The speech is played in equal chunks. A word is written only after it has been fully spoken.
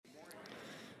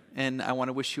and I want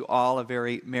to wish you all a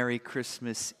very Merry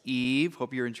Christmas Eve.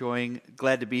 Hope you're enjoying.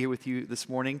 Glad to be here with you this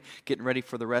morning, getting ready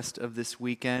for the rest of this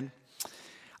weekend.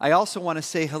 I also want to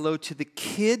say hello to the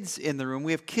kids in the room.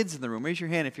 We have kids in the room. Raise your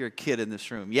hand if you're a kid in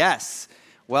this room. Yes,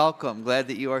 welcome. Glad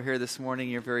that you are here this morning.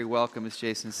 You're very welcome, as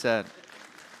Jason said.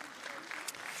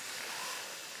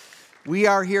 We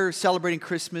are here celebrating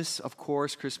Christmas, of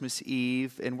course, Christmas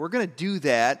Eve, and we're going to do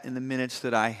that in the minutes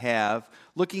that I have,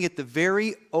 looking at the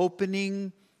very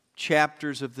opening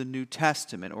chapters of the New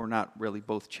Testament, or not really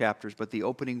both chapters, but the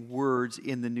opening words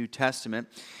in the New Testament,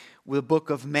 with the book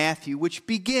of Matthew, which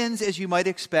begins, as you might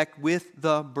expect, with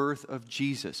the birth of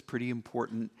Jesus. Pretty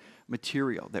important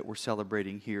material that we're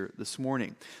celebrating here this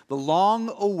morning. The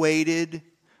long-awaited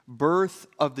birth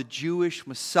of the Jewish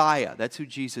Messiah. That's who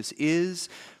Jesus is.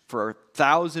 For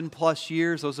 1,000+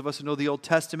 years, those of us who know the Old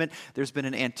Testament, there's been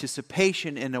an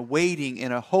anticipation and a waiting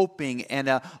and a hoping and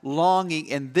a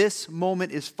longing, and this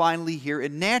moment is finally here.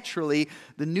 And naturally,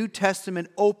 the New Testament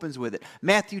opens with it.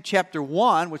 Matthew chapter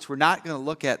 1, which we're not going to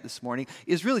look at this morning,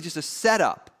 is really just a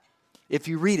setup. If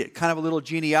you read it, kind of a little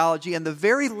genealogy, and the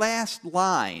very last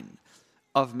line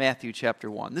of Matthew chapter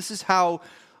 1. This is how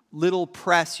little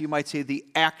press, you might say, the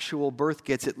actual birth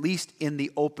gets, at least in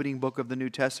the opening book of the New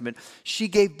Testament. She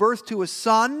gave birth to a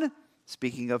son,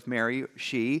 speaking of Mary,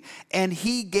 she, and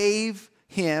he gave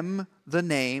him the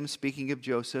name, speaking of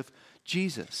Joseph,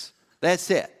 Jesus. That's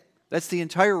it. That's the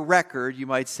entire record, you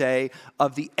might say,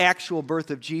 of the actual birth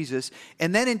of Jesus.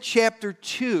 And then in chapter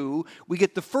 2, we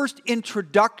get the first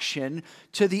introduction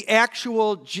to the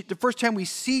first time we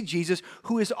see Jesus,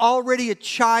 who is already a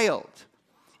child.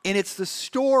 And it's the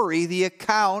story, the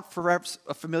account, perhaps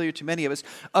familiar to many of us,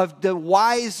 of the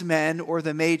wise men or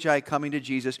the magi coming to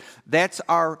Jesus. That's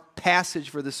our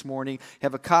passage for this morning.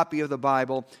 Have a copy of the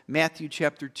Bible, Matthew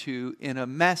chapter 2, in a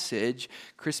message,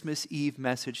 Christmas Eve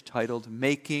message titled,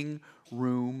 Making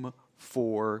Room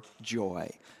for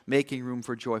Joy. Making Room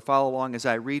for Joy. Follow along as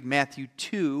I read Matthew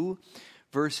 2,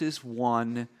 verses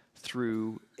 1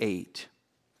 through 8.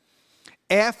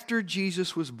 After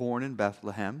Jesus was born in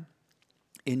Bethlehem,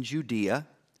 in Judea,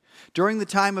 during the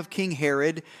time of King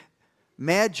Herod,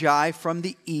 Magi from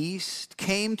the east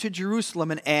came to Jerusalem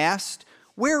and asked,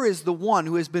 "Where is the one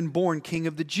who has been born King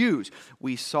of the Jews?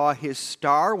 We saw his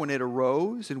star when it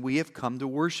arose, and we have come to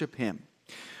worship him."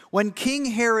 When King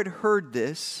Herod heard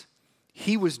this,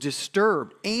 he was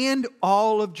disturbed, and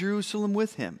all of Jerusalem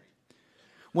with him.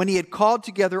 When he had called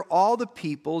together all the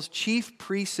people's chief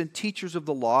priests and teachers of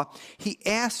the law, he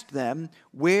asked them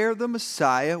where the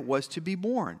Messiah was to be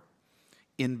born.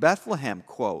 "In Bethlehem,"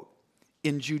 quote,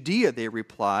 "in Judea," they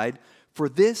replied, "for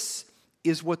this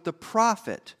is what the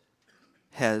prophet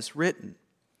has written.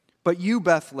 But you,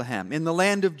 Bethlehem, in the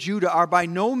land of Judah, are by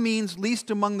no means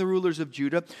least among the rulers of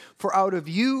Judah, for out of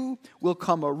you will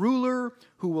come a ruler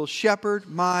who will shepherd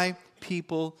my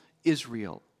people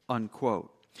Israel,"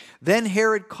 unquote. Then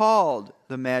Herod called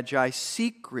the Magi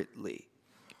secretly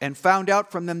and found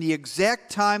out from them the exact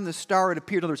time the star had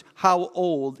appeared. In other words, how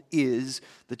old is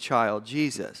the child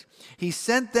Jesus? He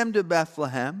sent them to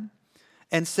Bethlehem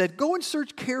and said, "Go and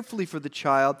search carefully for the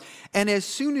child, and as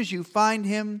soon as you find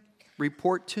him,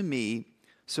 report to me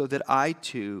so that I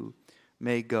too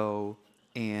may go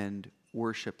and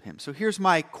worship him." So here's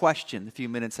my question, the few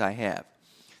minutes I have.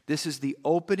 This is the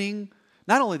opening,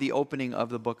 not only the opening of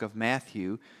the book of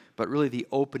Matthew, but really the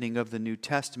opening of the New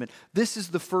Testament. This is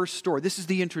the first story. This is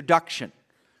the introduction,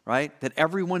 right? That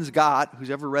everyone's got who's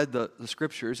ever read the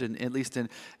scriptures, and at least in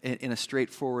a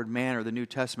straightforward manner, the New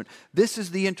Testament. This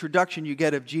is the introduction you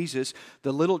get of Jesus,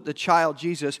 the child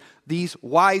Jesus, these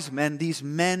wise men, these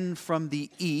men from the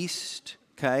east,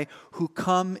 okay, who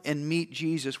come and meet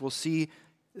Jesus. We'll see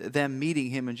them meeting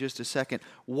him in just a second.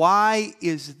 Why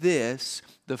is this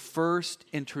the first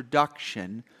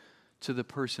introduction to the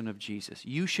person of Jesus?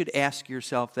 You should ask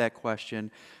yourself that question.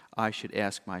 I should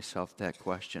ask myself that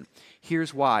question.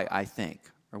 Here's why, I think,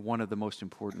 or one of the most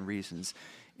important reasons,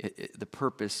 the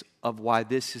purpose of why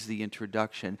this is the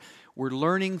introduction. We're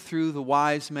learning through the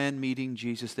wise men meeting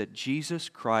Jesus that Jesus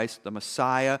Christ, the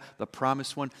Messiah, the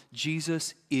promised one,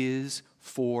 Jesus is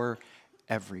for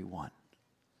everyone.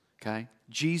 Okay?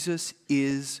 Jesus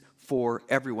is for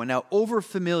everyone. Now,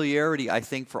 over-familiarity, I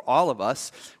think, for all of us,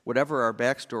 whatever our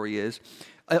backstory is,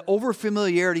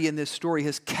 over-familiarity in this story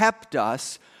has kept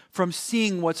us from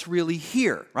seeing what's really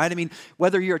here, right? I mean,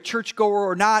 whether you're a churchgoer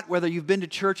or not, whether you've been to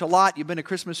church a lot, you've been to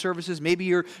Christmas services, maybe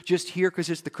you're just here because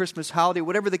it's the Christmas holiday,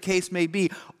 whatever the case may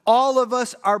be, all of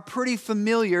us are pretty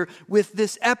familiar with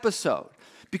this episode.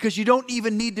 because you don't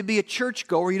even need to be a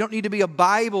churchgoer. You don't need to be a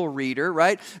Bible reader,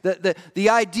 right? The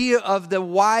idea of the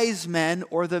wise men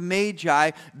or the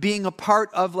magi being a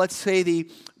part of, let's say,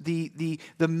 the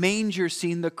manger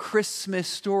scene, the Christmas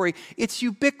story, it's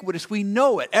ubiquitous. We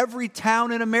know it. Every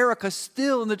town in America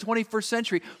still in the 21st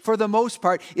century, for the most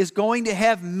part, is going to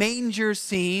have manger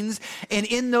scenes. And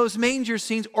in those manger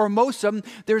scenes, or most of them,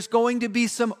 there's going to be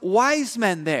some wise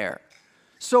men there.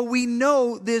 So we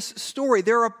know this story.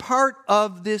 They're a part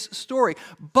of this story.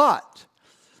 But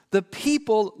the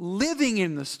people living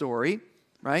in the story,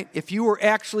 right, if you were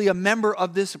actually a member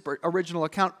of this original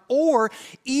account, or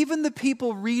even the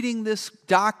people reading this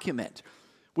document,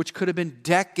 which could have been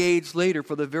decades later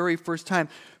for the very first time,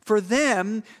 for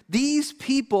them, these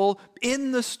people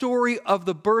in the story of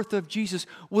the birth of Jesus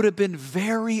would have been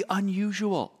very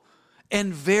unusual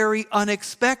and very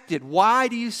unexpected. Why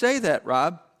do you say that,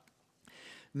 Rob?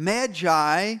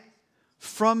 Magi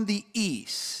from the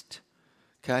east.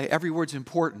 Okay, every word's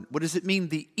important. What does it mean,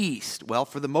 the east? Well,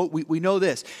 for the we know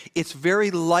this. It's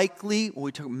very likely,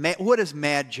 what is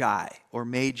magi or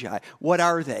magi? What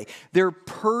are they? They're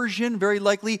Persian, very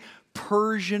likely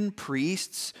Persian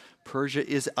priests. Persia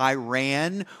is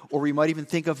Iran, or we might even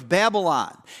think of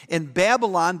Babylon. And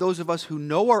Babylon, those of us who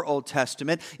know our Old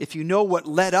Testament, if you know what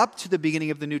led up to the beginning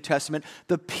of the New Testament,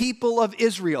 the people of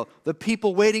Israel, the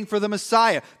people waiting for the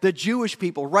Messiah, the Jewish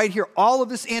people, right here, all of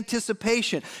this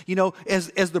anticipation. You know, as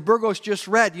the Burgos just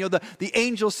read, you know, the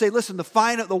angels say, listen,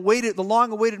 the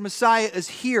long-awaited Messiah is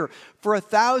here. For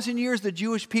 1,000 years, the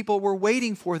Jewish people were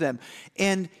waiting for them.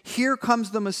 And here comes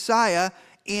the Messiah.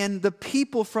 And the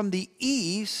people from the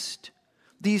east,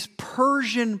 these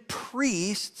Persian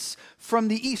priests from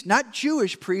the east, not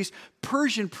Jewish priests,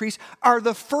 Persian priests, are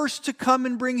the first to come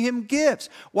and bring him gifts.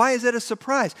 Why is that a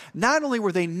surprise? Not only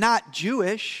were they not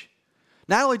Jewish,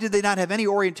 not only did they not have any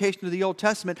orientation to the Old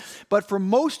Testament, but for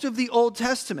most of the Old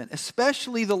Testament,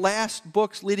 especially the last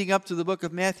books leading up to the book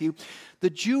of Matthew, the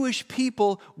Jewish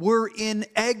people were in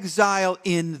exile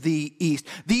in the East.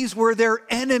 These were their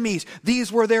enemies.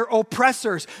 These were their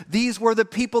oppressors. These were the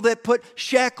people that put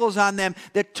shackles on them,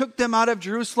 that took them out of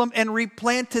Jerusalem and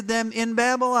replanted them in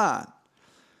Babylon.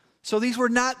 So these were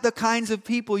not the kinds of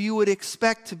people you would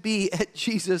expect to be at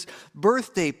Jesus'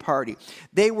 birthday party.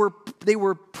 They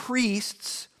were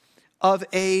priests of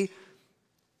a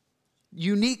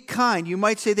unique kind. You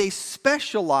might say they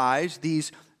specialized,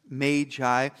 these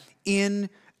magi,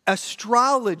 in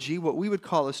astrology, what we would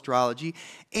call astrology,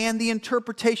 and the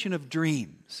interpretation of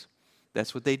dreams.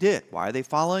 That's what they did. Why are they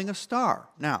following a star?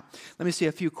 Now, let me say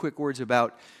a few quick words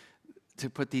to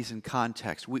put these in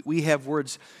context. We have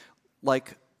words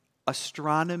like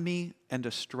astronomy and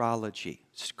astrology.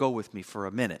 Just go with me for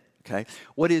a minute, okay?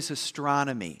 What is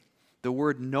astronomy? The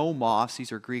word nomos,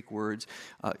 these are Greek words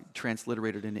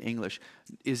transliterated into English,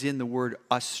 is in the word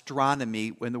astronomy,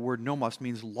 when the word nomos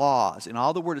means laws. And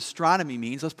all the word astronomy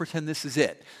means, let's pretend this is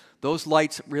it. Those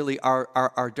lights really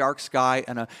are dark sky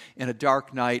and a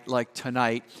dark night like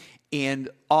tonight. And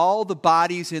all the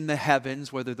bodies in the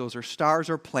heavens, whether those are stars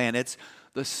or planets,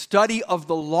 the study of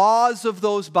the laws of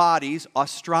those bodies,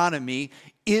 astronomy,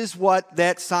 is what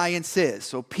that science is.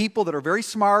 So people that are very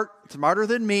smart, smarter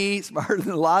than me, smarter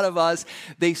than a lot of us,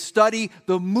 they study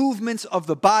the movements of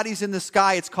the bodies in the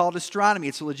sky. It's called astronomy.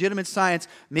 It's a legitimate science.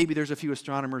 Maybe there's a few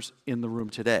astronomers in the room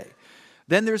today.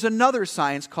 Then there's another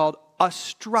science called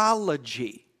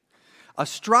astrology.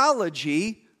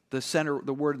 Astrology,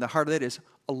 the word in the heart of that is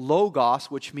logos,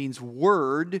 which means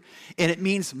word, and it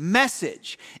means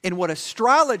message. And what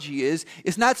astrology is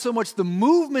not so much the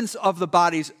movements of the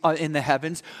bodies in the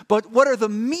heavens, but what are the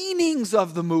meanings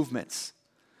of the movements?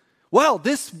 Well,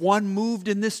 this one moved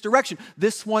in this direction.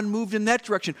 This one moved in that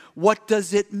direction. What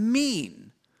does it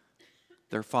mean?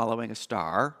 They're following a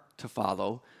star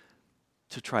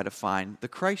to try to find the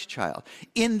Christ child.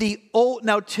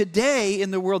 Now today,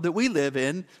 in the world that we live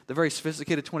in, the very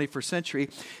sophisticated 21st century,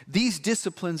 these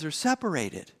disciplines are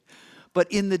separated.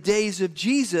 But in the days of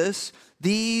Jesus,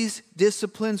 these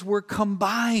disciplines were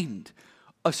combined,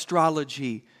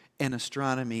 astrology and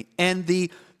astronomy. And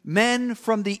the men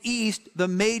from the east, the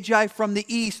magi from the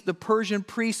east, the Persian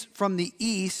priests from the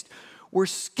east, were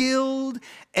skilled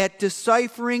at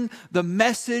deciphering the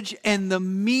message and the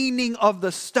meaning of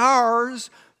the stars.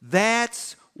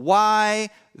 That's why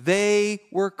they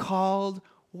were called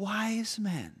wise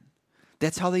men.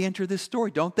 That's how they enter this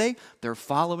story, don't they? They're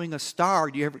following a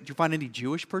star. Do you find any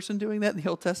Jewish person doing that in the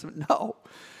Old Testament? No.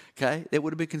 Okay? That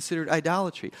would have been considered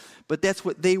idolatry. But that's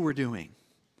what they were doing.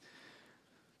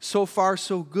 So far,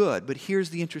 so good. But here's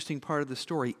the interesting part of the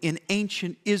story. In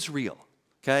ancient Israel,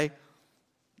 okay?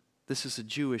 This is a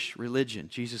Jewish religion.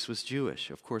 Jesus was Jewish.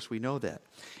 Of course, we know that.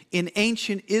 In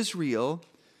ancient Israel,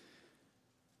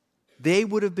 they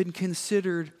would have been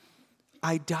considered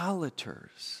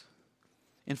idolaters.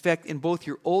 In fact, in both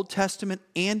your Old Testament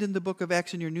and in the book of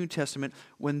Acts in your New Testament,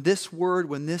 when this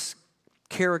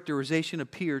characterization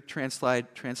appeared,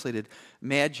 translated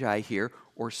magi here,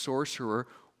 or sorcerer,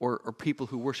 or people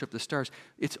who worship the stars,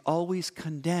 it's always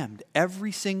condemned.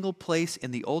 Every single place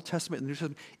in the Old Testament and the New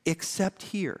Testament, except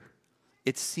here,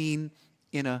 it's seen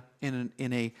in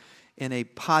a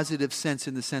positive sense,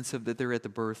 in the sense of that they're at the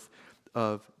birth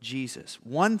of Jesus.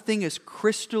 One thing is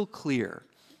crystal clear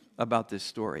about this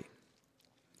story.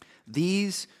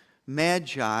 These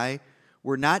magi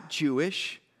were not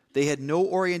Jewish. They had no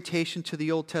orientation to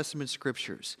the Old Testament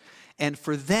scriptures. And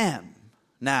for them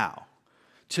now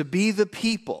to be the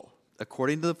people,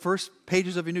 according to the first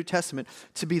pages of your New Testament,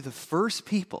 to be the first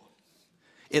people,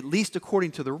 at least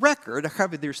according to the record,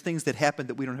 however, there's things that happened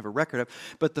that we don't have a record of,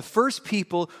 but the first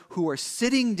people who are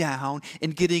sitting down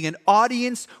and getting an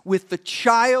audience with the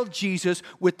child Jesus,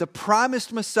 with the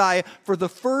promised Messiah, for the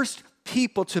first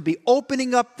people to be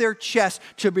opening up their chest,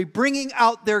 to be bringing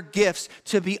out their gifts,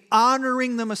 to be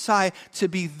honoring the Messiah, to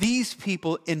be these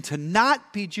people and to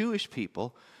not be Jewish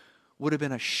people would have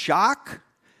been a shock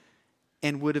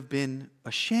and would have been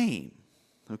a shame.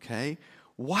 Okay?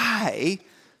 Why?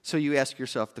 So you ask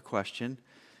yourself the question,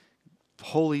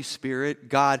 Holy Spirit,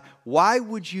 God, why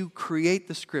would you create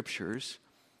the scriptures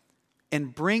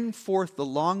and bring forth the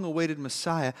long-awaited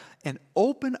Messiah and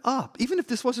open up? Even if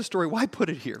this was a story, why put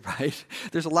it here, right?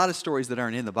 There's a lot of stories that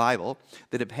aren't in the Bible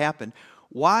that have happened.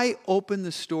 Why open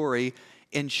the story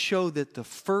and show that the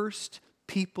first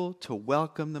people to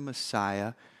welcome the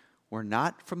Messiah were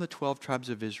not from the 12 tribes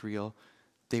of Israel,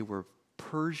 they were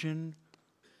Persian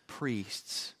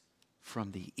priests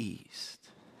from the east?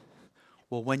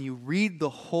 Well, when you read the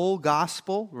whole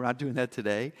gospel, we're not doing that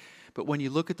today, but when you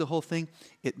look at the whole thing,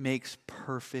 it makes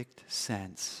perfect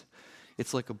sense.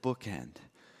 It's like a bookend,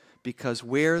 because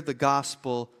where the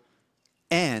gospel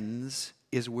ends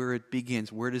is where it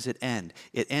begins. Where does it end?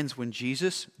 It ends when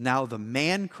Jesus, now the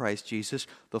man Christ Jesus,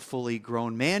 the fully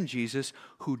grown man Jesus,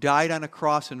 who died on a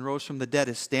cross and rose from the dead,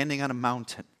 is standing on a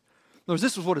mountain. In other words,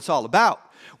 this is what it's all about.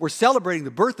 We're celebrating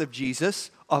the birth of Jesus,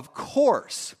 of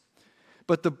course,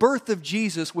 but the birth of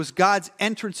Jesus was God's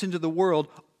entrance into the world.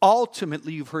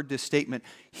 Ultimately, you've heard this statement,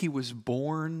 he was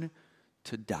born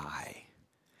to die.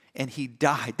 And he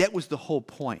died. That was the whole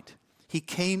point. He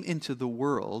came into the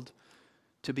world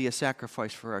to be a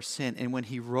sacrifice for our sin. And when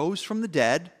he rose from the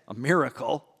dead, a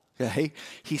miracle, okay,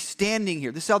 he's standing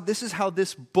here. This is how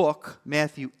this book,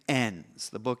 Matthew, ends,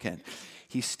 the bookend.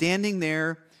 He's standing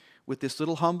there with this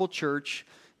little humble church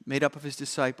made up of his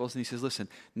disciples, and he says, listen,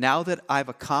 now that I've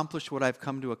accomplished what I've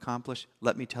come to accomplish,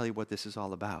 let me tell you what this is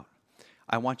all about.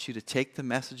 I want you to take the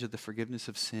message of the forgiveness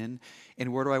of sin,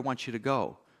 and where do I want you to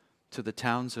go? To the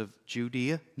towns of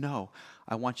Judea? No.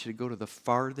 I want you to go to the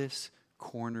farthest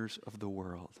corners of the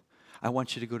world. I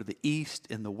want you to go to the east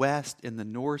and the west and the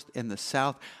north and the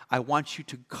south. I want you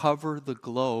to cover the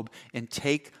globe and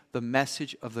take the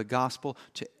message of the gospel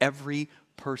to every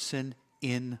person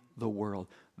in the world.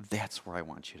 That's where I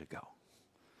want you to go.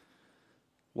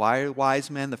 Why are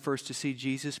wise men the first to see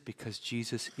Jesus? Because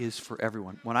Jesus is for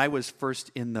everyone. When I was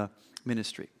first in the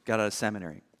ministry, got out of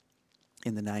seminary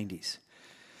in the 90s,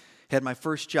 had my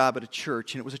first job at a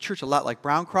church, and it was a church a lot like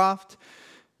Browncroft,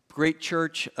 great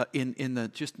church in the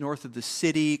just north of the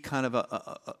city, kind of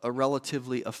a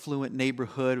relatively affluent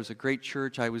neighborhood. It was a great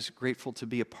church. I was grateful to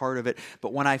be a part of it.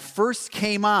 But when I first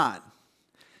came on,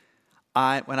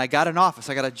 when I got an office,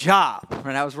 I got a job,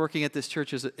 when I was working at this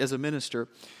church as a minister,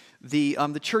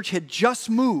 the church had just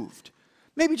moved,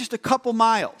 maybe just a couple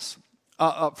miles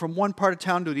from one part of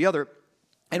town to the other.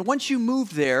 And once you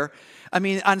moved there, I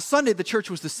mean, on Sunday, the church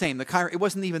was the same. It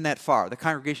wasn't even that far. The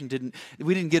congregation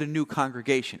we didn't get a new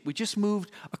congregation. We just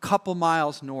moved a couple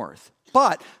miles north.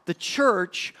 But the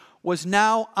church was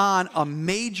now on a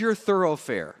major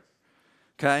thoroughfare.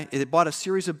 Okay? It bought a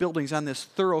series of buildings on this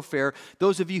thoroughfare.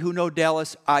 Those of you who know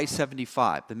Dallas,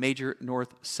 I-75, the major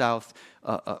north-south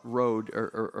road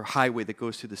or highway that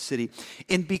goes through the city.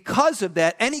 And because of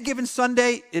that, any given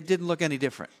Sunday, it didn't look any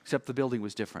different, except the building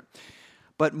was different.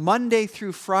 But Monday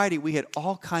through Friday, we had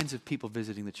all kinds of people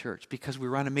visiting the church because we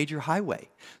were on a major highway.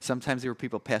 Sometimes there were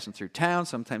people passing through town.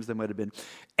 Sometimes there might have been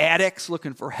addicts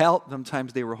looking for help.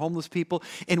 Sometimes they were homeless people.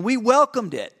 And we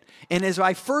welcomed it. And as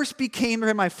I first became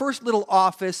in my first little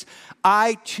office,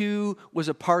 I too was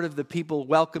a part of the people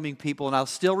welcoming people. And I'll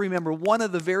still remember one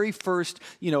of the very first,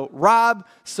 Rob,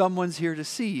 someone's here to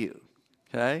see you.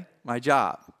 Okay? My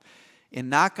job. and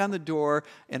knock on the door,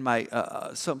 and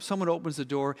someone opens the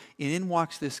door, and in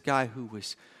walks this guy who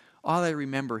was, all I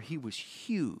remember, he was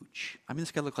huge. I mean,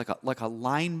 this guy looked like a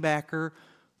linebacker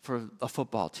for a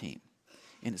football team.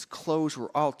 And his clothes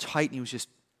were all tight, and he was just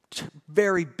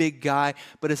very big guy.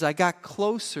 But as I got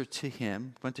closer to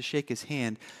him, went to shake his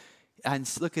hand, and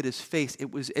look at his face,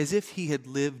 it was as if he had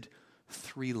lived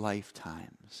 3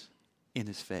 lifetimes in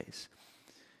his face.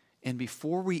 And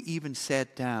before we even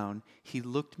sat down, he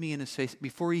looked me in his face.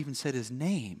 Before he even said his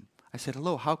name, I said,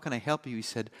 "Hello, how can I help you?" He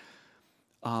said,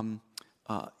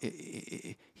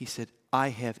 "I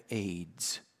have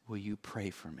AIDS. Will you pray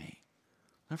for me?"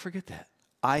 Don't forget that.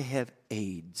 I have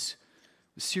AIDS.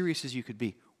 As serious as you could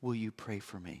be. Will you pray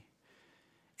for me?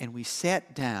 And we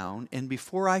sat down, and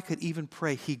before I could even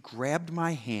pray, he grabbed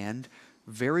my hand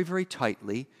very, very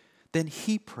tightly. Then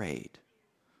he prayed.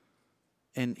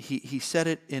 And he said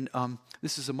it in,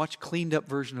 this is a much cleaned up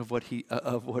version of what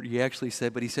he actually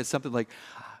said, but he said something like,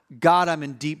 "God, I'm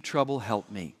in deep trouble,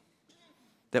 help me."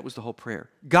 That was the whole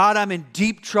prayer. "God, I'm in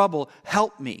deep trouble,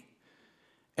 help me."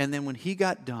 And then when he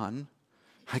got done,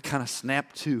 I kind of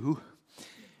snapped to,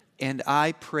 and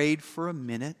I prayed for a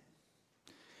minute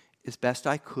as best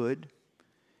I could,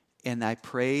 and I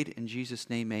prayed in Jesus'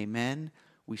 name, amen.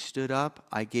 We stood up,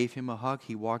 I gave him a hug,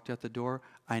 he walked out the door,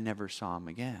 I never saw him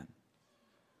again.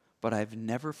 But I've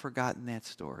never forgotten that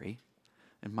story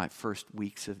in my first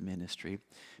weeks of ministry,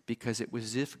 because it was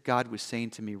as if God was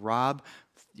saying to me, "Rob,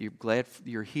 you're glad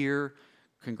you're here.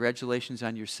 Congratulations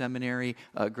on your seminary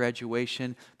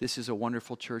graduation. This is a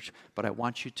wonderful church, but I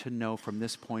want you to know from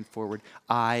this point forward,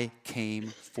 I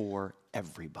came for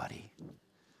everybody."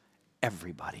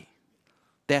 Everybody.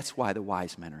 That's why the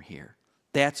wise men are here.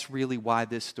 That's really why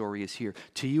this story is here.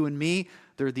 To you and me,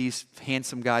 they're these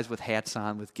handsome guys with hats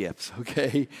on with gifts,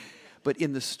 okay? But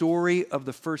in the story of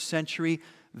the first century,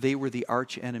 they were the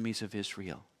arch enemies of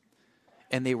Israel.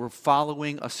 And they were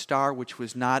following a star which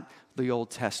was not the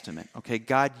Old Testament. Okay,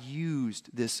 God used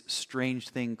this strange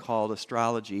thing called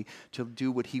astrology to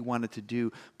do what he wanted to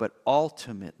do. But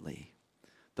ultimately,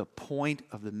 the point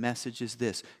of the message is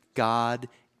this: God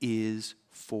is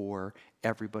for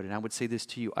everybody. And I would say this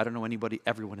to you. I don't know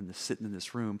everyone sitting in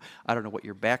this room. I don't know what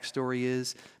your backstory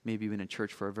is. Maybe you've been in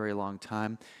church for a very long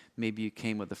time. Maybe you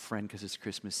came with a friend because it's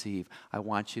Christmas Eve. I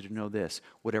want you to know this.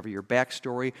 Whatever your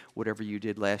backstory, whatever you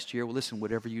did last year, well, listen,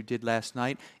 whatever you did last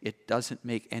night, it doesn't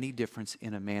make any difference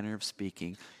in a manner of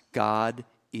speaking. God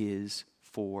is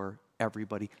for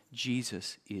everybody.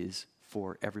 Jesus is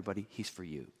for everybody. He's for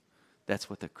you. That's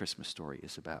what the Christmas story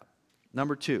is about.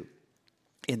 Number 2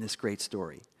 in this great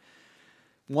story.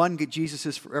 1, Jesus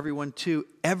is for everyone. 2,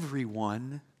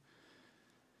 everyone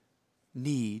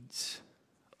needs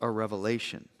a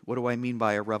revelation. What do I mean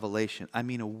by a revelation? I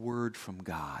mean a word from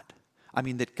God. I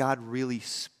mean that God really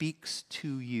speaks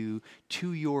to you,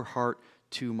 to your heart,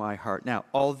 to my heart. Now,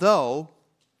 although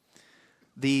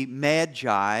the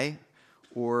Magi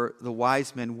or the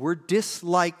wise men were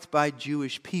disliked by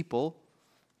Jewish people,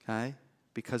 okay,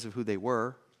 because of who they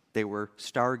were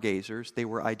stargazers, they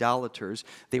were idolaters,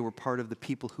 they were part of the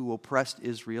people who oppressed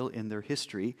Israel in their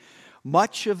history.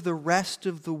 Much of the rest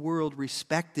of the world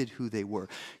respected who they were.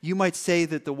 You might say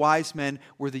that the wise men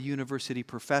were the university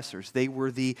professors. They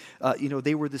were the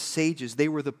sages. They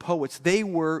were the poets. They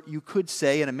were, you could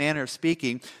say, in a manner of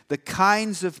speaking, the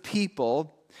kinds of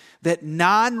people that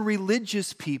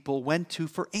non-religious people went to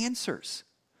for answers.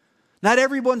 Not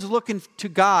everyone's looking to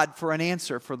God for an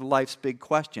answer for the life's big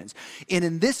questions. And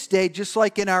in this day, just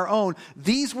like in our own,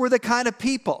 these were the kind of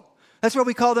people. That's why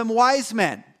we call them wise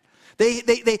men. They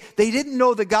didn't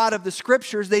know the God of the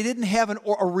Scriptures. They didn't have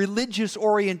a religious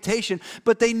orientation,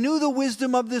 but they knew the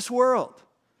wisdom of this world.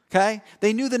 Okay?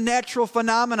 They knew the natural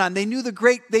phenomenon. They knew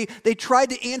they tried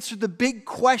to answer the big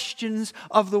questions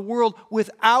of the world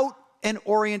without an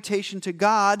orientation to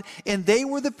God, and they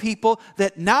were the people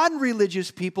that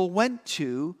non-religious people went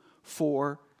to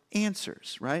for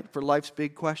answers, right? For life's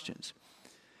big questions.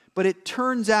 But it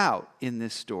turns out in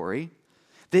this story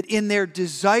that in their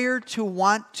desire to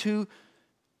want to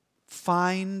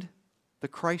find the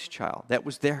Christ child, that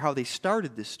was how they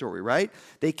started this story, right?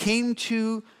 They came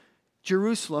to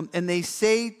Jerusalem and they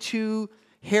say to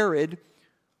Herod,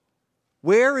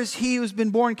 "Where is he who's been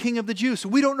born King of the Jews?" So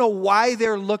we don't know why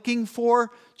they're looking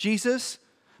for Jesus,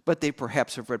 but they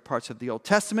perhaps have read parts of the Old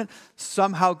Testament.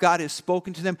 Somehow God has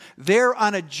spoken to them. They're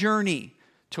on a journey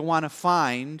to want to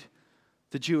find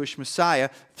the Jewish Messiah.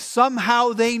 Somehow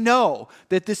they know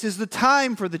that this is the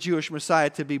time for the Jewish Messiah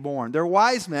to be born. They're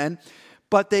wise men,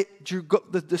 but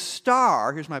the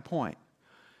star, here's my point,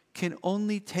 can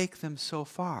only take them so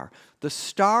far. The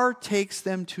star takes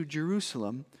them to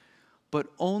Jerusalem, but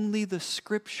only the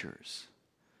Scriptures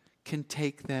can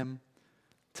take them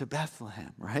to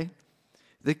Bethlehem, right?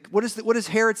 What is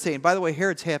Herod saying? By the way,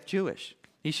 Herod's half Jewish.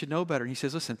 He should know better. And he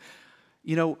says, listen,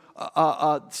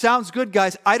 sounds good,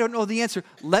 guys. I don't know the answer.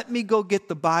 Let me go get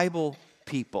the Bible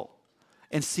people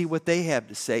and see what they have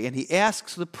to say. And he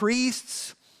asks the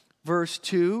priests, verse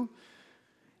 2,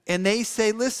 and they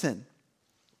say, listen,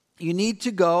 you need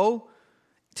to go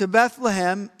to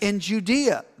Bethlehem in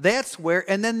Judea. That's where,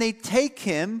 and then they take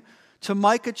him to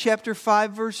Micah chapter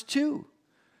 5, verse 2,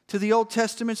 to the Old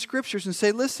Testament scriptures and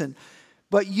say, listen,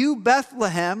 but you,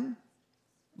 Bethlehem,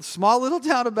 the small little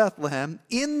town of Bethlehem,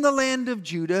 in the land of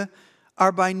Judah,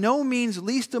 are by no means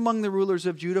least among the rulers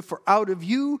of Judah, for out of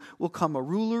you will come a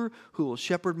ruler who will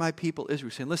shepherd my people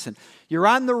Israel. Saying, listen, you're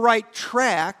on the right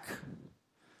track,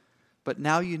 but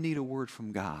now you need a word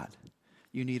from God.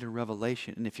 You need a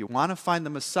revelation. And if you want to find the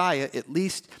Messiah, at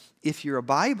least if you're a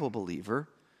Bible believer,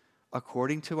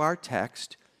 according to our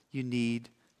text, you need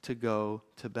to go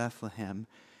to Bethlehem.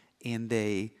 And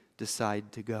they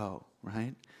decide to go,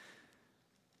 right?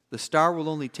 The star will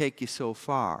only take you so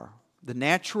far. The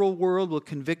natural world will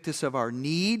convict us of our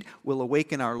need, will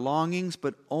awaken our longings,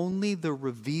 but only the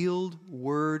revealed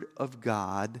Word of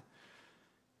God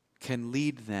can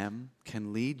lead them,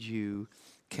 can lead you,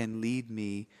 can lead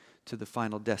me to the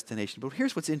final destination. But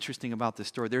here's what's interesting about this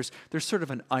story. There's sort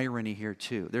of an irony here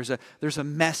too. There's a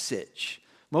message.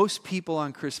 Most people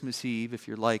on Christmas Eve, if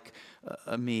you're like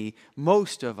me,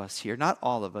 most of us here, not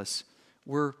all of us,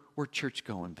 we're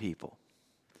church-going people.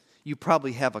 You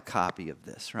probably have a copy of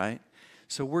this, right?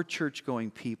 So we're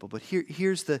church-going people. But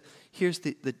here's the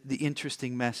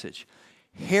interesting message.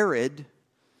 Herod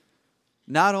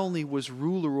not only was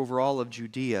ruler over all of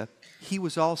Judea, he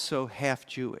was also half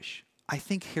Jewish. I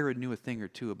think Herod knew a thing or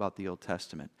two about the Old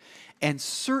Testament. And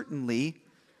certainly,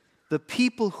 the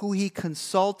people who he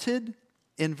consulted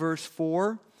in verse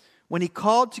 4, when he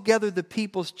called together the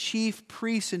people's chief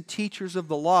priests and teachers of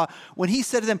the law, when he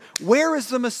said to them, where is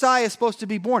the Messiah supposed to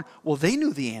be born? Well, they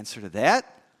knew the answer to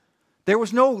that. There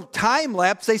was no time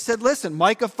lapse. They said, listen,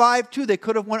 Micah 5:2, they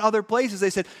could have went other places.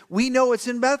 They said, we know it's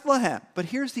in Bethlehem. But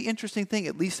here's the interesting thing,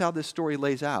 at least how this story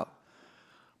lays out.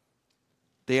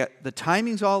 The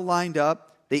timing's all lined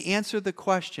up. They answer the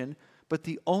question, but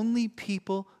the only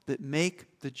people that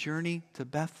make the journey to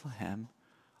Bethlehem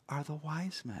are the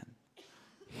wise men.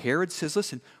 Herod says,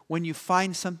 listen, when you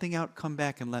find something out, come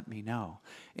back and let me know.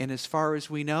 And as far as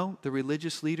we know, the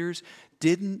religious leaders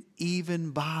didn't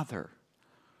even bother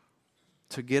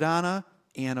to get on an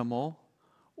animal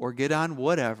or get on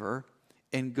whatever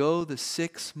and go the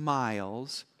 6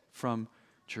 miles from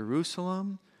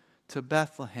Jerusalem to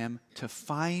Bethlehem to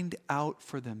find out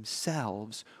for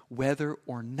themselves whether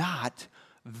or not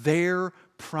their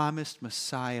promised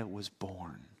Messiah was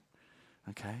born.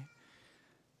 Okay?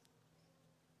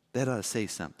 That ought to say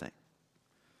something.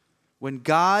 When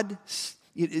God,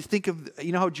 think of,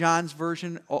 you know how John's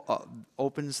version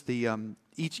opens the,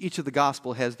 each of the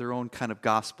gospel has their own kind of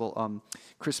gospel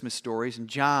Christmas stories. And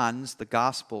John's, the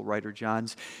gospel writer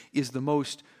John's, is the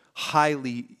most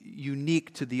highly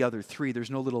unique to the other 3. There's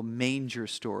no little manger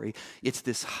story. It's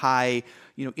this high,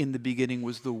 in the beginning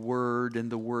was the Word,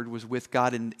 and the Word was with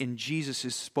God. And Jesus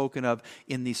is spoken of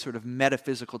in these sort of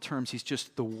metaphysical terms. He's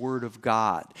just the Word of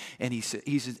God. And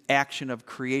he's an action of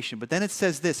creation. But then it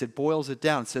says this, it boils it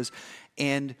down. It says,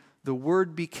 and the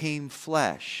Word became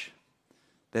flesh.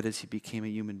 That is, he became a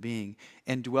human being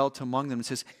and dwelt among them. It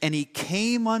says, and he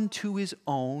came unto his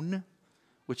own,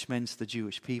 which means the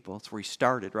Jewish people. That's where he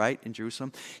started, right, in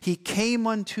Jerusalem. He came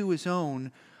unto his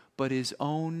own, but his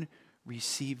own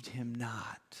received him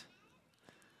not.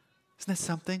 Isn't that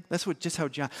something? That's just how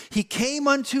John, he came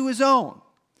unto his own.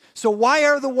 So why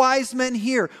are the wise men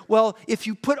here? Well, if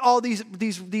you put all these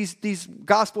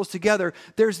gospels together,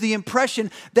 there's the impression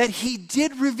that he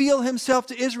did reveal himself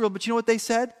to Israel. But you know what they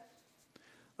said?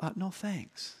 No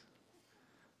thanks.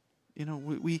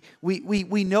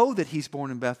 We know that he's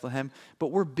born in Bethlehem, but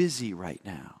we're busy right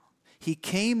now. He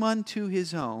came unto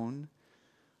his own,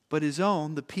 but his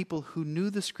own, the people who knew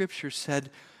the scriptures,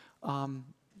 said,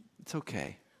 it's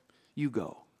okay. You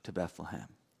go to Bethlehem.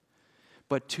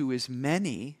 But to as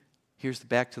many,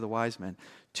 back to the wise men,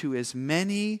 to as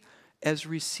many as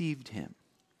received him.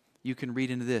 You can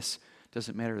read into this.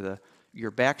 Doesn't matter your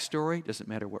backstory, doesn't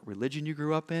matter what religion you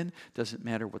grew up in, doesn't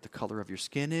matter what the color of your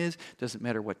skin is, doesn't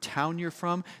matter what town you're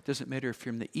from, doesn't matter if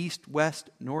you're from the east, west,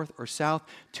 north, or south,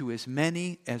 to as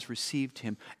many as received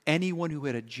him. Anyone who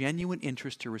had a genuine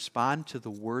interest to respond to the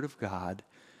Word of God,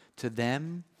 to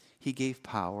them he gave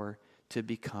power to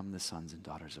become the sons and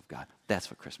daughters of God. That's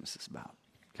what Christmas is about,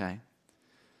 okay?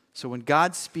 So when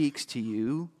God speaks to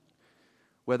you,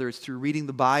 Whether it's through reading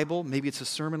the Bible, maybe it's a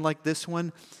sermon like this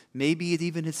one, maybe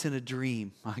it's in a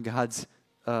dream. God's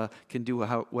can do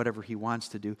whatever he wants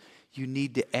to do. You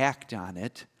need to act on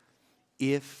it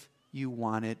if you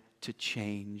want it to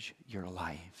change your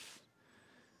life.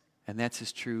 And that's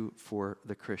as true for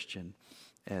the Christian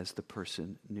as the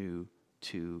person new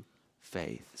to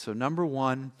faith. So number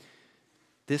one,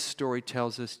 this story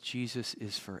tells us Jesus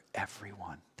is for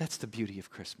everyone. That's the beauty of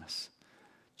Christmas.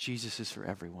 Jesus is for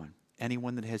everyone.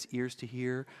 Anyone that has ears to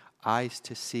hear, eyes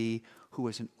to see, who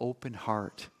has an open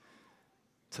heart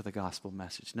to the gospel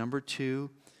message. Number two,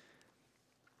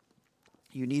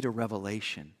 you need a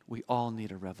revelation. We all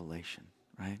need a revelation,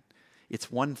 right? It's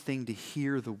one thing to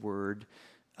hear the word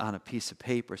on a piece of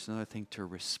paper. It's another thing to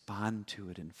respond to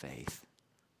it in faith.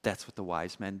 That's what the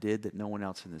wise men did that no one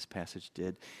else in this passage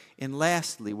did. And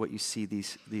lastly, what you see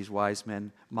these wise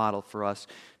men model for us,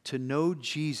 to know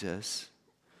Jesus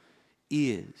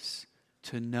is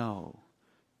to know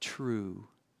true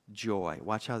joy.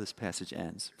 Watch how this passage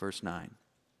ends, verse 9.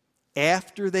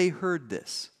 After they heard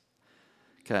this,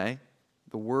 okay,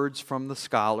 the words from the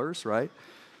scholars, right?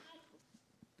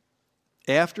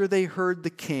 After they heard the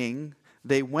king,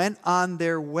 they went on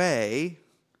their way,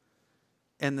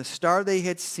 and the star they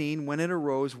had seen, when it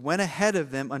arose, went ahead of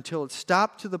them until it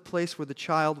stopped to the place where the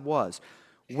child was.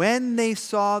 When they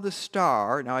saw the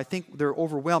star, now I think they're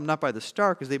overwhelmed not by the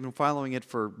star because they've been following it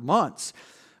for months,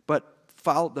 but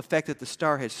followed the fact that the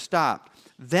star had stopped.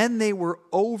 Then they were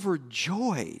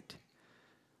overjoyed.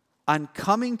 On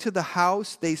coming to the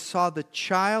house, they saw the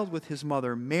child with his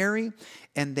mother Mary,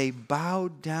 and they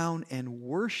bowed down and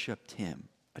worshiped him,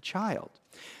 a child.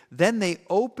 Then they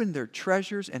opened their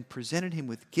treasures and presented him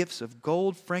with gifts of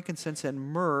gold, frankincense, and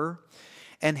myrrh.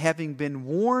 And having been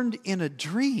warned in a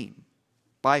dream,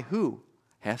 by who?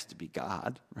 Has to be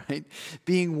God, right?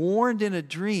 Being warned in a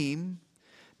dream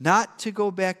not to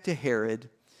go back to Herod,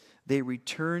 they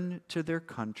returned to their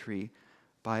country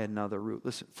by another route.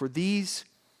 Listen, for these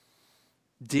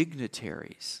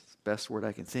dignitaries, best word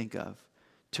I can think of,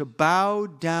 to bow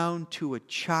down to a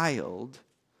child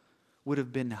would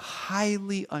have been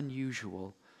highly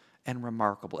unusual and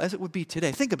remarkable, as it would be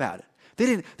today. Think about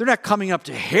it. They're not coming up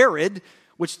to Herod,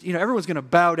 which, everyone's going to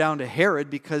bow down to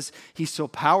Herod because he's so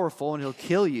powerful and he'll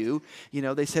kill you.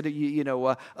 They said,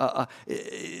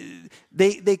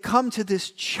 they come to this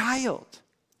child.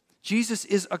 Jesus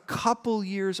is a couple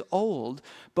years old,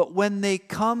 but when they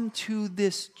come to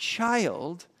this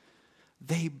child,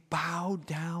 they bow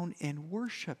down and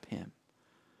worship him.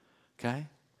 Okay?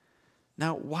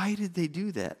 Now, why did they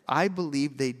do that? I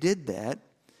believe they did that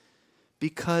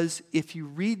because if you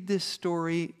read this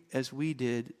story as we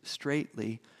did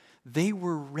straightly, they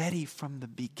were ready from the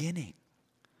beginning.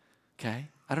 Okay?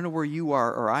 I don't know where you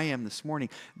are or I am this morning.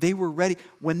 They were ready.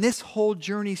 When this whole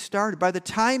journey started, by the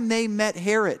time they met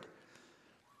Herod,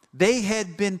 they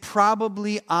had been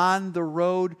probably on the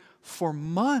road for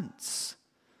months.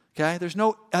 Okay, there's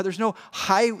no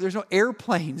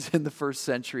airplanes in the first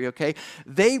century. Okay,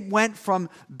 they went from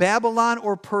Babylon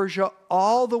or Persia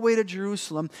all the way to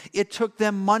Jerusalem. It took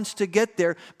them months to get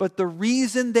there, but the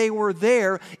reason they were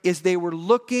there is they were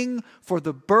looking for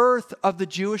the birth of the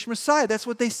Jewish Messiah. That's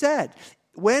what they said.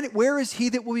 Where is he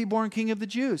that will be born King of the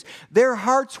Jews? Their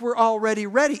hearts were already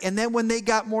ready. And then when they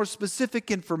got more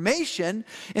specific information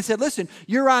and said, listen,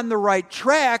 you're on the right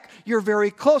track. You're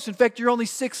very close. In fact, you're only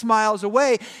 6 miles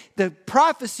away. The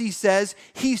prophecy says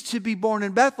he's to be born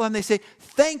in Bethlehem. They say,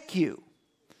 thank you.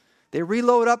 They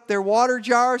reload up their water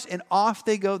jars and off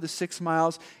they go the 6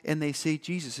 miles and they see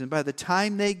Jesus. And by the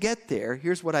time they get there,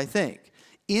 here's what I think.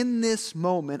 In this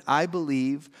moment, I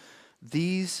believe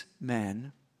these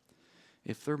men,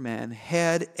 if they're men,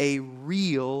 had a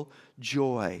real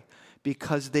joy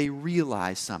because they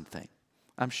realized something.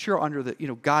 I'm sure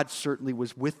God certainly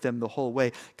was with them the whole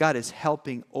way. God is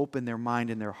helping open their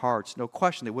mind and their hearts. No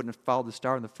question, they wouldn't have followed the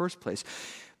star in the first place.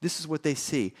 This is what they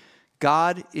see.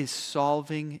 God is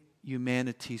solving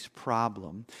humanity's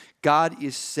problem. God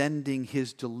is sending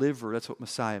his deliverer. That's what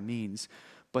Messiah means.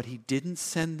 But he didn't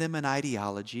send them an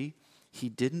ideology. He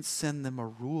didn't send them a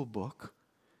rule book.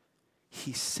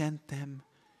 He sent them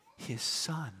his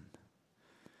son,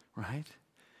 right?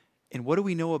 And what do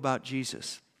we know about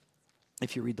Jesus?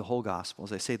 If you read the whole gospel,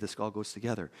 as I say, this all goes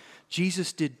together.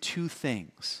 Jesus did 2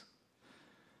 things.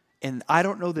 And I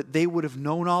don't know that they would have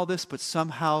known all this, but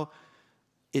somehow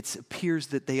it appears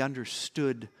that they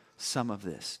understood some of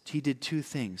this. He did 2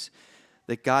 things.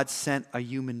 That God sent a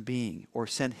human being, or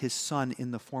sent his son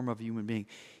in the form of a human being.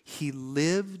 He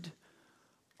lived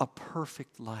a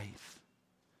perfect life.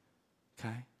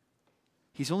 Okay?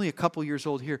 He's only a couple years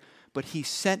old here, but he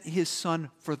sent his son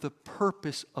for the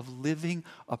purpose of living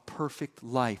a perfect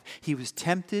life. He was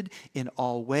tempted in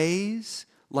all ways,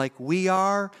 like we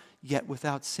are, yet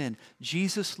without sin.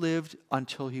 Jesus lived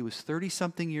until he was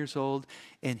 30-something years old,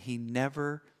 and he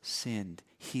never sinned.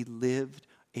 He lived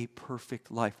a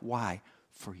perfect life. Why?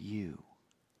 For you.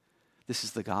 This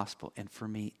is the gospel, and for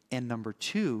me. And number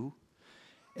two,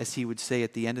 as he would say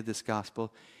at the end of this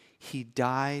gospel, he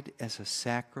died as a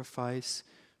sacrifice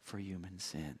for human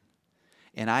sin.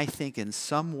 And I think in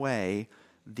some way,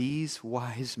 these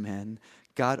wise men,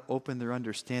 God opened their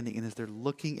understanding, and as they're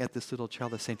looking at this little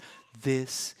child, they're saying,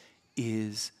 this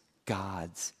is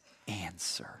God's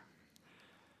answer.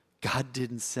 God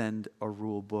didn't send a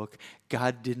rule book.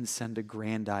 God didn't send a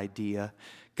grand idea.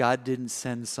 God didn't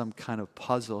send some kind of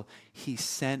puzzle. He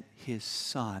sent his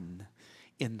son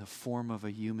in the form of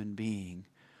a human being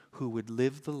who would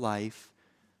live the life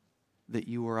that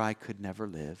you or I could never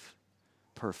live,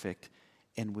 perfect,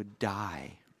 and would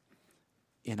die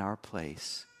in our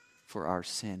place for our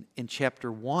sin. In chapter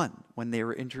 1, when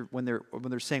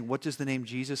they're saying, what does the name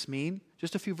Jesus mean?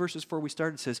 Just a few verses before we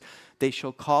started, it says, they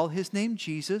shall call his name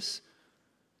Jesus.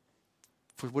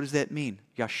 For what does that mean?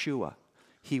 Yeshua.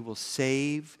 He will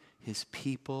save his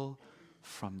people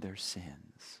from their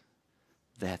sins.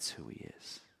 That's who he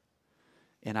is.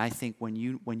 And I think when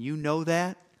you know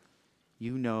that,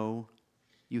 you know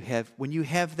when you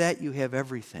have that, you have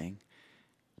everything,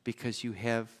 because you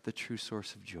have the true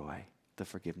source of joy, the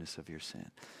forgiveness of your sin.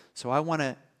 So I want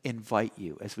to invite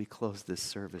you as we close this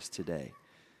service today.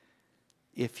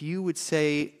 If you would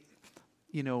say,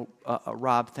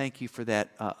 Rob, thank you for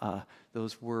that,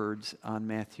 those words on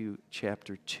Matthew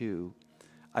chapter 2.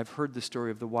 I've heard the story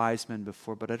of the wise men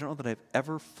before, but I don't know that I've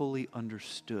ever fully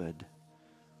understood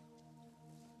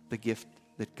the gift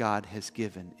that God has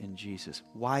given in Jesus.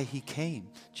 Why he came.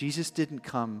 Jesus didn't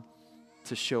come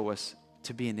to show us,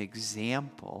 to be an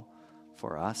example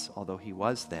for us, although he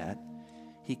was that.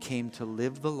 He came to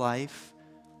live the life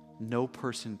no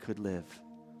person could live,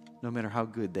 no matter how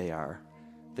good they are.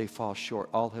 They fall short.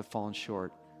 All have fallen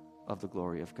short of the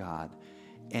glory of God.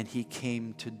 And he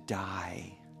came to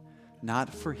die,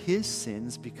 not for his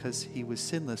sins because he was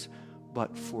sinless,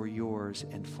 but for yours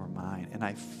and for mine. And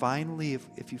I finally,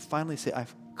 if you finally say,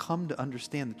 I've come to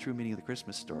understand the true meaning of the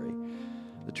Christmas story,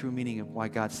 the true meaning of why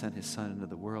God sent his son into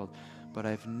the world, but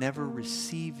I've never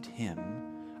received him.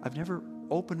 I've never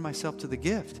opened myself to the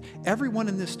gift. Everyone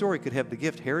in this story could have the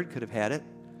gift. Herod could have had it.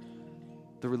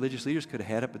 The religious leaders could have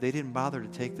had it, but they didn't bother to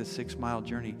take the 6-mile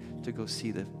journey to go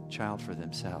see the child for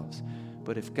themselves.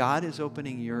 But if God is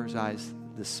opening your eyes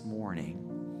this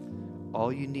morning,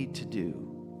 all you need to do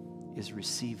is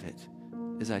receive it.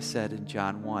 As I said in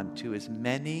John 1, to as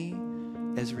many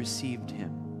as received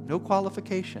him. No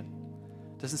qualification.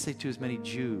 It doesn't say to as many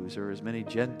Jews or as many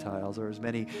Gentiles or as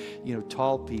many,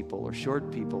 tall people or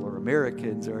short people or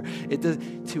Americans, or it does,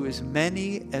 to as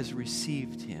many as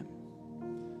received him.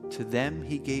 To them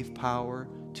he gave power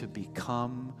to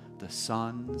become the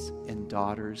sons and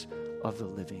daughters of the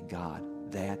living God.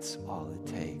 That's all it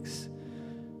takes,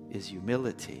 is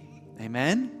humility.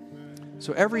 Amen?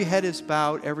 So every head is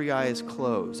bowed, every eye is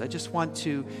closed. I just want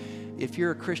to, if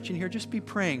you're a Christian here, just be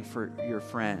praying for your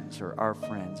friends or our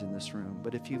friends in this room.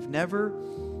 But if you've never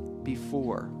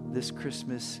before this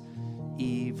Christmas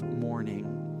Eve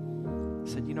morning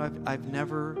said, I've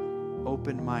never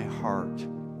opened my heart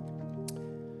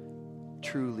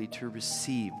truly to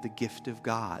receive the gift of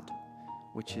God,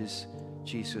 which is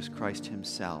Jesus Christ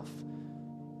himself,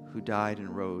 who died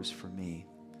and rose for me.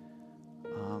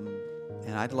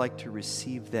 And I'd like to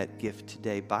receive that gift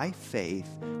today by faith.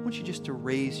 I want you just to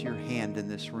raise your hand in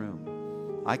this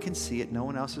room. I can see it. No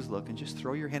one else is looking. Just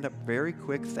throw your hand up very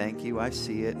quick. Thank you. I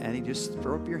see it. And you just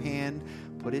throw up your hand,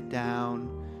 put it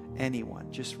down.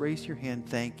 Anyone, just raise your hand.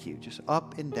 Thank you. Just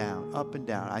up and down, up and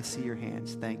down. I see your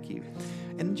hands. Thank you.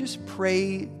 And just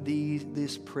pray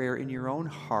this prayer in your own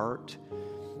heart,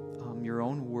 your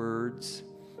own words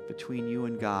between you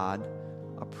and God.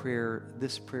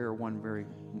 This prayer, one very,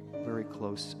 very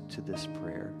close to this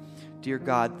prayer. Dear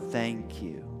God, thank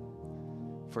you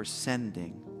for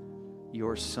sending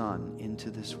your Son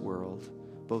into this world,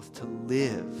 both to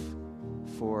live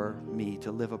for me,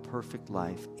 to live a perfect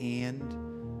life,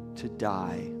 and to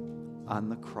die on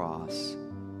the cross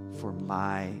for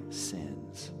my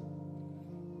sins.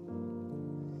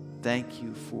 Thank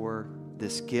you for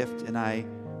this gift, and I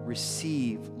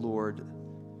receive, Lord,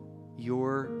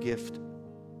 your gift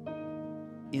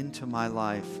into my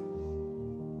life,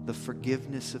 the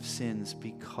forgiveness of sins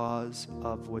because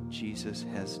of what Jesus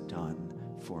has done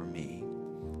for me.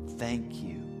 Thank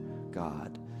you,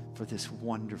 God. for this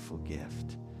wonderful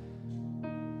gift.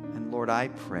 And Lord, I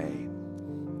pray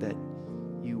that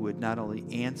you would not only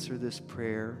answer this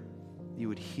prayer, you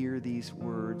would hear these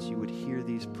words, you would hear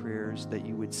these prayers, that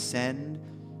you would send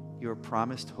your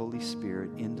promised Holy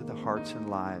Spirit into the hearts and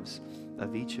lives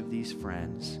of each of these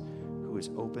friends who has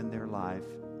opened their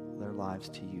lives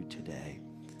to you today.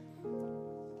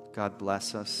 God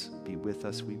bless us. Be with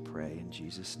us, we pray, in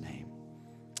Jesus' name.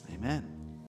 Amen.